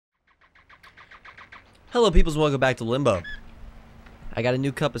Hello peoples, welcome back to Limbo. I got a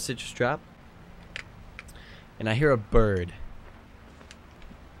new cup of citrus drop. And I hear a bird.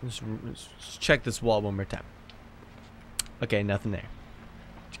 Let's check this wall one more time. Okay, nothing there.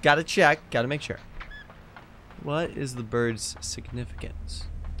 Gotta check, gotta make sure. What is the bird's significance?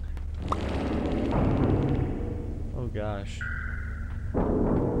 Oh gosh.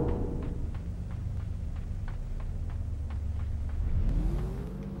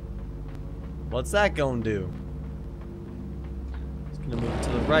 What's that gonna do? It's gonna move to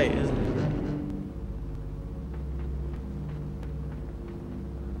the right, isn't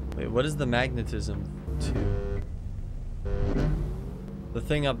it? Wait, what is the magnetism to? The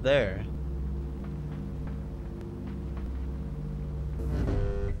thing up there.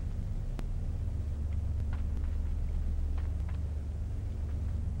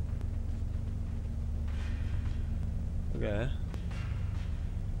 Okay.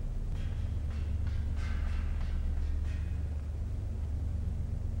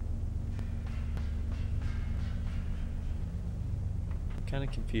 Kind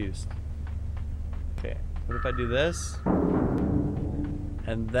of confused. Okay, what if I do this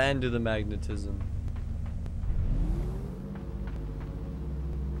and then do the magnetism?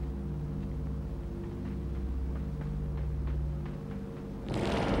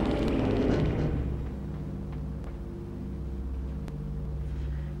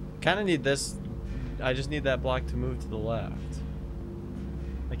 Kind of need this. I just need that block to move to the left.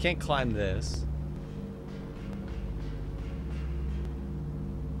 I can't climb this.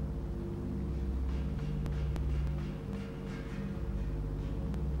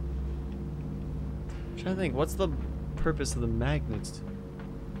 I'm trying to think, what's the purpose of the magnets?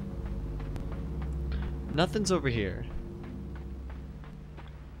 Nothing's over here.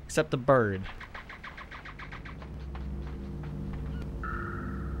 Except the bird.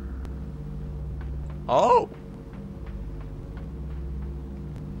 Oh!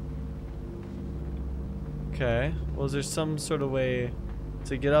 Okay. Well, is there some sort of way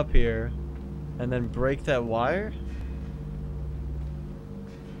to get up here and then break that wire?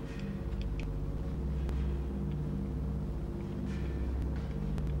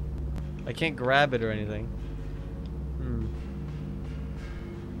 I can't grab it or anything.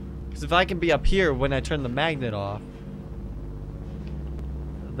 Because if I can be up here when I turn the magnet off,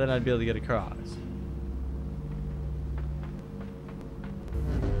 then I'd be able to get across.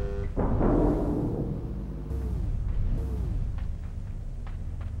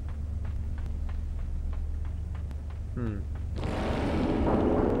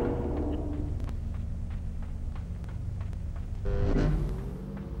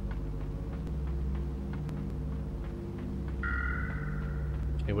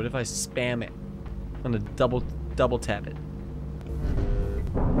 Okay, what if I spam it? I'm gonna double tap it.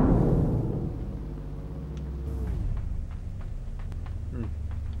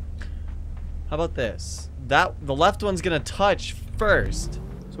 How about this? The left one's gonna touch first.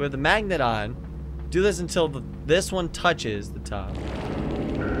 So we have the magnet on. Do this until this one touches the top.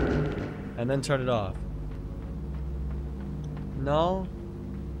 And then turn it off. No?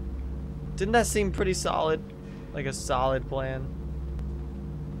 Didn't that seem pretty solid? Like a solid plan?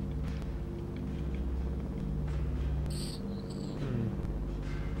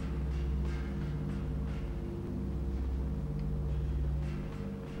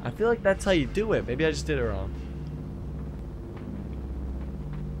 I feel like that's how you do it. Maybe I just did it wrong.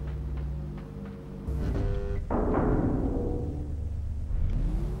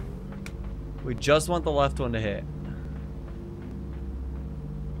 We just want the left one to hit.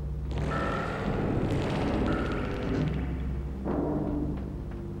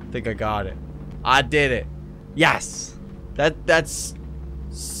 I think I got it. I did it. Yes! That's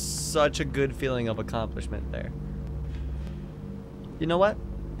such a good feeling of accomplishment there. You know what?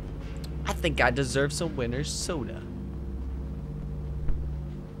 I think I deserve some winter soda.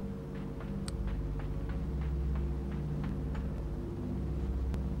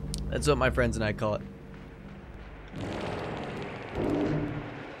 That's what my friends and I call it.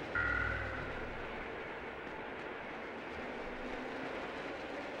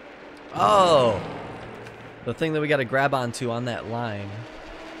 Oh! The thing that we gotta grab onto on that line.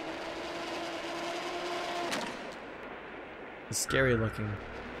 It's scary looking.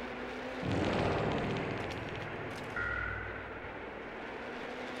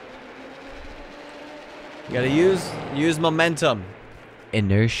 You gotta use momentum.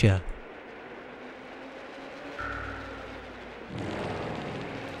 Inertia.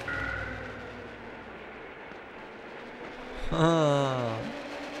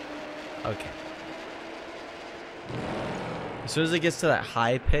 Okay. As soon as it gets to that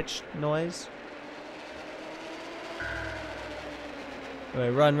high-pitched noise, Wait,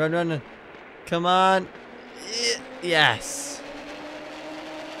 run, run, run, run. Come on. Yes.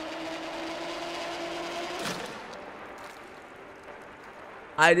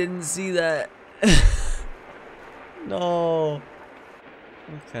 I didn't see that. No.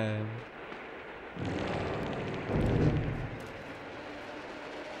 Okay.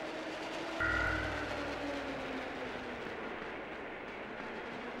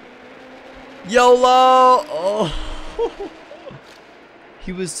 YOLO! Oh.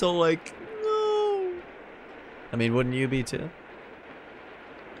 He was so like, no. I mean, wouldn't you be too?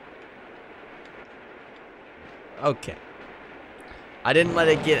 Okay. I didn't let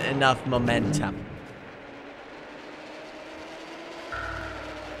it get enough momentum.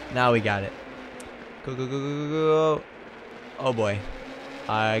 Now we got it. Go, go, go, go, go, go. Oh boy.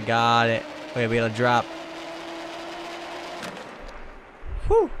 I got it. Wait, we gotta drop.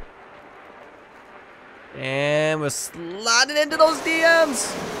 Whew. And we're sliding into those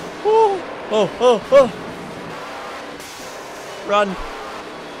DMs. Woo. Oh, oh, oh. Run.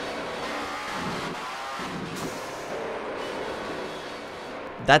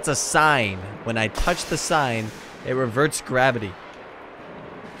 That's a sign. When I touch the sign, it reverts gravity.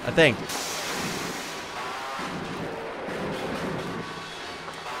 I think.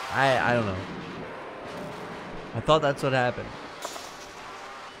 I don't know. I thought that's what happened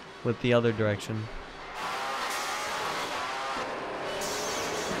with the other direction.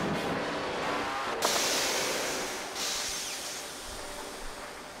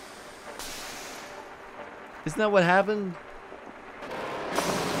 Isn't that what happened?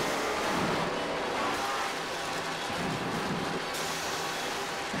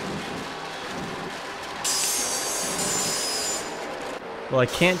 Well, I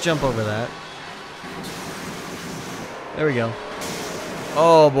can't jump over that. There we go.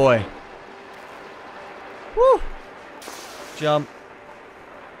 Oh boy. Woo! Jump.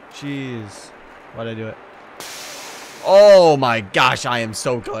 Jeez. Why'd I do it? Oh my gosh, I am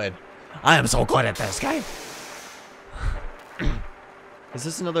so good. I am so good at this game. Is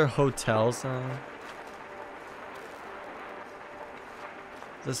this another hotel sign?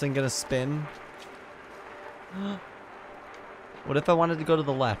 Is this thing gonna spin? What if I wanted to go to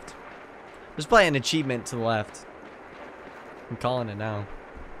the left? There's probably an achievement to the left. I'm calling it now.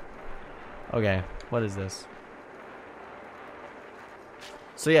 Okay, what is this?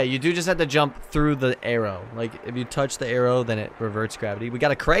 So yeah, you do just have to jump through the arrow. Like, if you touch the arrow, then it reverts gravity. We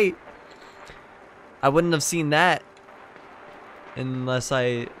got a crate. I wouldn't have seen that unless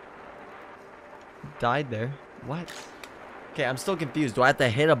I died there. What? Okay, I'm still confused. Do I have to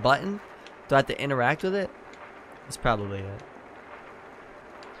hit a button? Do I have to interact with it? That's probably it.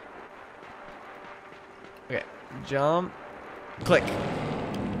 Okay, jump. Click.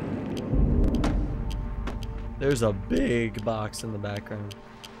 There's a big box in the background.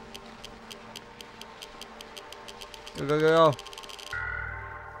 Go, go, go, go.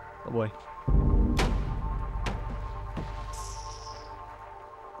 Oh boy.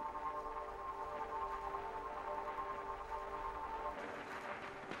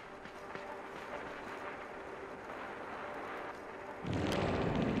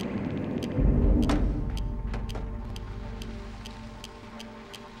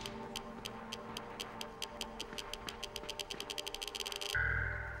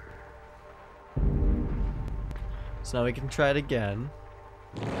 So now we can try it again.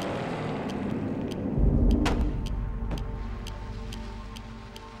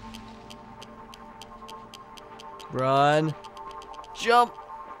 Run. Jump.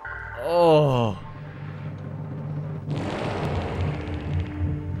 Oh.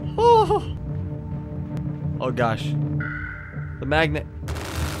 Oh. Oh gosh. The magnet.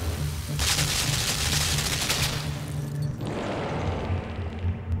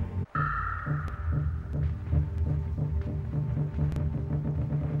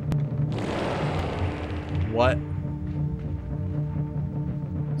 What?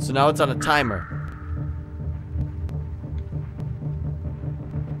 So now it's on a timer.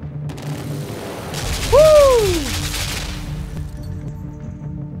 Woo!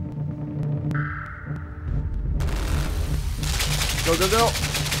 Go, go, go.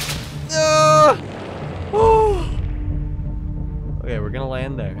 Woo! Okay, we're gonna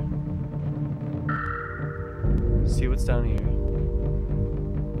land there. See what's down here.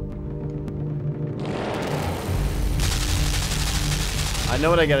 I know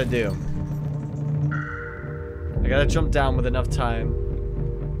what I gotta do. I gotta jump down with enough time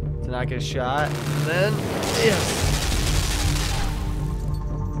to not get shot. And then, yes.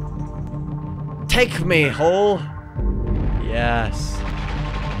 Take me, hole. Yes.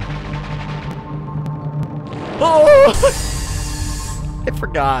 Oh!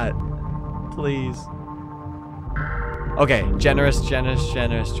 forgot. Please. Okay, generous. Jump.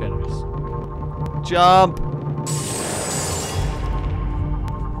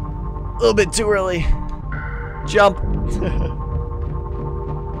 A little bit too early. Jump.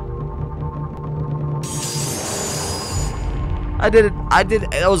 I did it.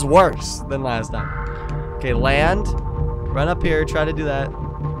 That was worse than last time. Okay, land. Run up here. Try to do that.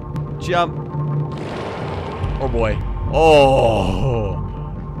 Jump. Oh boy. Oh.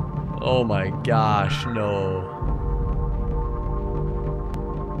 Oh my gosh, no.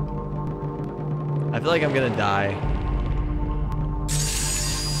 I feel like I'm gonna die.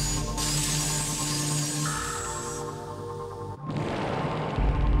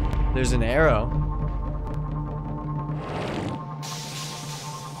 There's an arrow.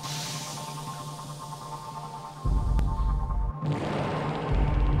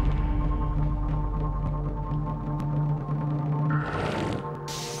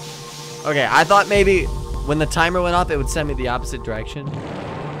 Okay, I thought maybe when the timer went off, it would send me the opposite direction.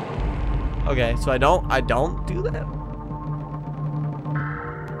 Okay, so I don't do that.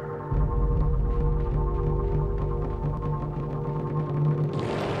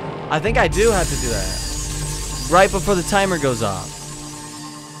 I think I do have to do that. Right before the timer goes off.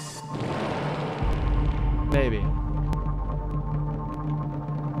 Maybe.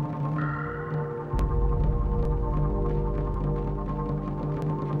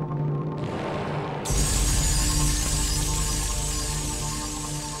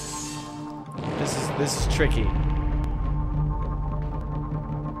 This is tricky. I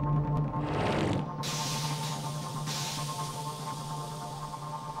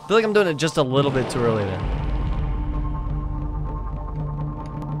feel like I'm doing it just a little bit too early there.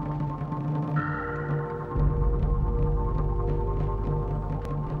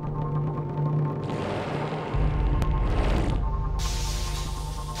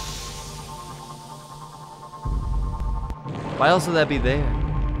 Why else would that be there?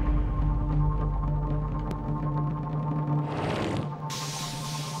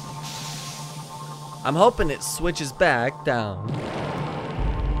 I'm hoping it switches back down,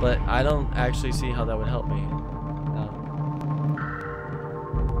 but I don't actually see how that would help me. No.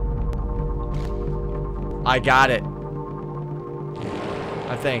 I got it.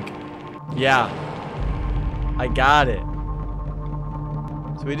 I think. Yeah. I got it.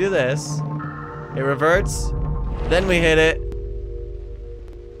 So we do this. It reverts. Then we hit it.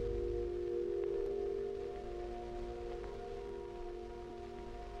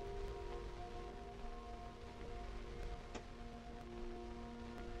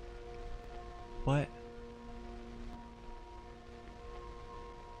 What?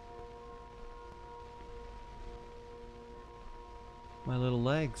 My little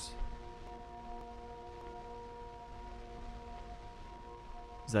legs.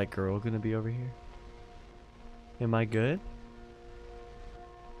 Is that girl gonna be over here? Am I good?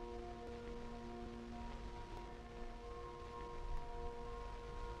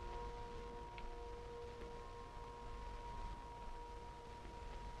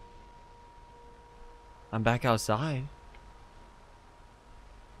 I'm back outside.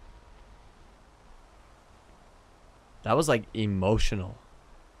 That was like emotional.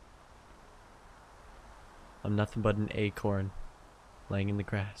 I'm nothing but an acorn laying in the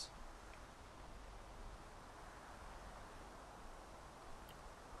grass.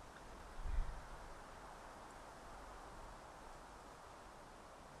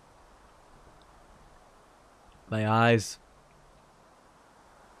 My eyes.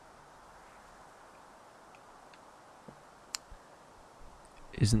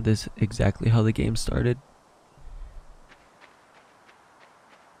 Isn't this exactly how the game started?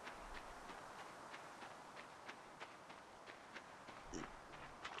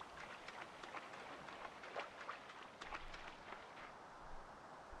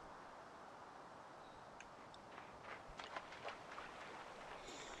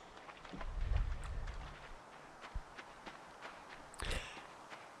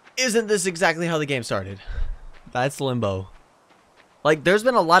 Isn't this exactly how the game started? That's Limbo. Like, there's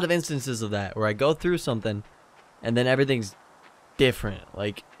been a lot of instances of that where I go through something and then everything's different.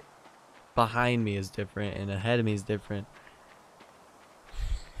 Like, behind me is different and ahead of me is different.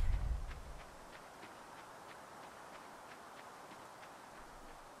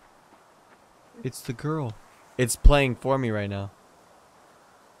 It's the girl. It's playing for me right now.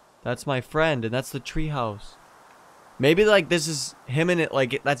 That's my friend, and that's the treehouse. Maybe like this is him and it,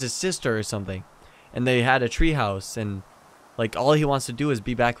 like that's his sister or something, and they had a treehouse, and like all he wants to do is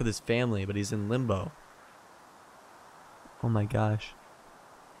be back with his family, but he's in limbo. Oh my gosh.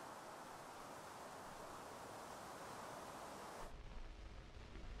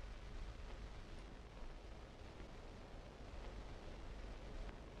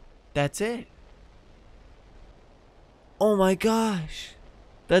 That's it. Oh my gosh.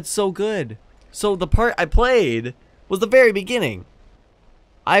 That's so good. So the part I played was the very beginning.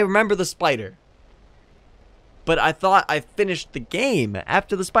 I remember the spider. But I thought I finished the game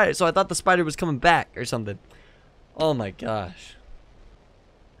after the spider. So I thought the spider was coming back or something. Oh my gosh.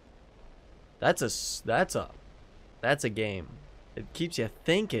 That's a game. It keeps you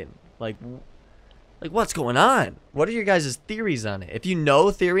thinking. Like what's going on? What are your guys' theories on it? If you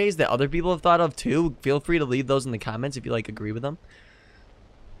know theories that other people have thought of too, feel free to leave those in the comments if you like agree with them.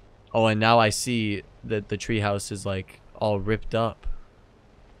 Oh, and now I see that the treehouse is like all ripped up.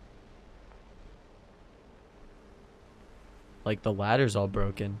 Like the ladder's all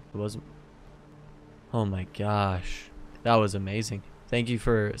broken. It wasn't. Oh my gosh. That was amazing. Thank you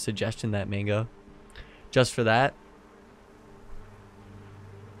for suggesting that, Mango. Just for that.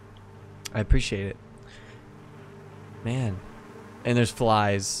 I appreciate it. Man. And there's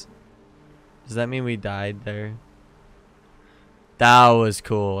flies. Does that mean we died there? That was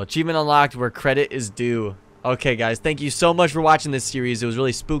cool. Achievement unlocked where credit is due. Okay, guys. Thank you so much for watching this series. It was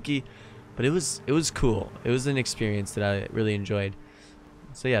really spooky. But it was cool. It was an experience that I really enjoyed.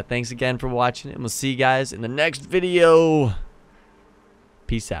 So yeah, thanks again for watching. And we'll see you guys in the next video.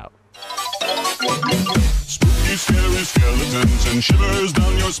 Peace out. Spooky, scary skeletons and shivers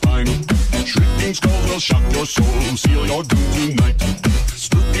down your spine. Shrieking skulls will shock your soul, seal your doom tonight.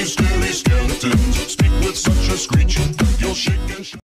 Spooky, scary skeletons speak with such a screech, you'll shake and shake.